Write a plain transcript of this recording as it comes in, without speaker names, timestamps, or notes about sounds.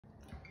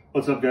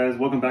What's up, guys?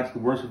 Welcome back to the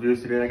Worst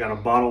Reviews. Today I got a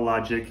Bottle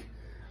Logic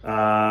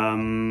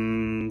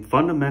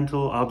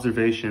fundamental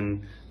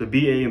observation, the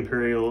BA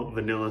Imperial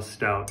Vanilla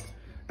Stout.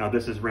 Now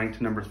this is ranked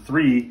number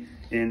 3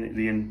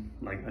 in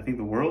I think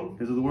the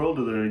world? Is it the world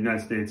or the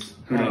United States?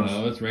 I don't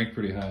know, it's ranked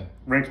pretty high.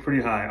 Ranked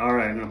pretty high. All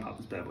right, I'm gonna pop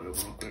this bad boy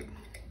open real quick.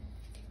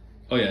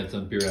 Oh yeah, it's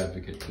on Beer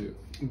Advocate too.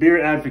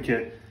 Beer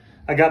Advocate.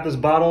 I got this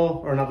bottle,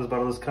 or not this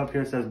bottle, this cup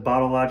here. It says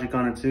Bottle Logic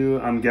on it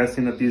too. I'm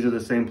guessing that these are the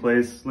same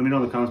place. Let me know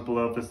in the comments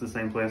below if it's the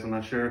same place. I'm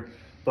not sure,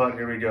 but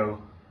here we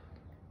go.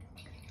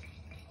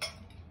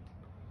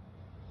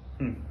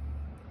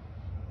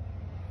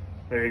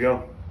 There you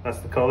go. That's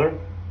the color.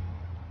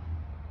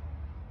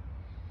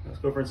 Let's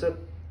go for a sip.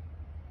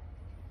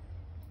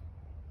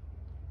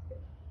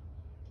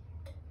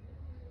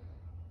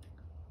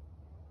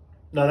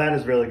 Now that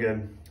is really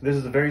good. This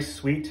is a very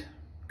sweet,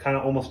 kind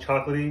of almost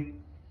chocolatey.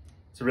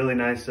 It's a really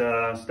nice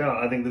stout.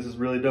 I think this is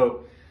really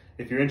dope.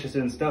 If you're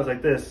interested in stouts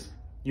like this,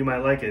 you might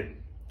like it.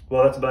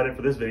 Well, that's about it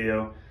for this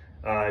video.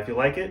 If you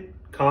like it,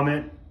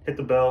 comment, hit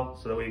the bell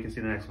so that way you can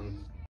see the next one.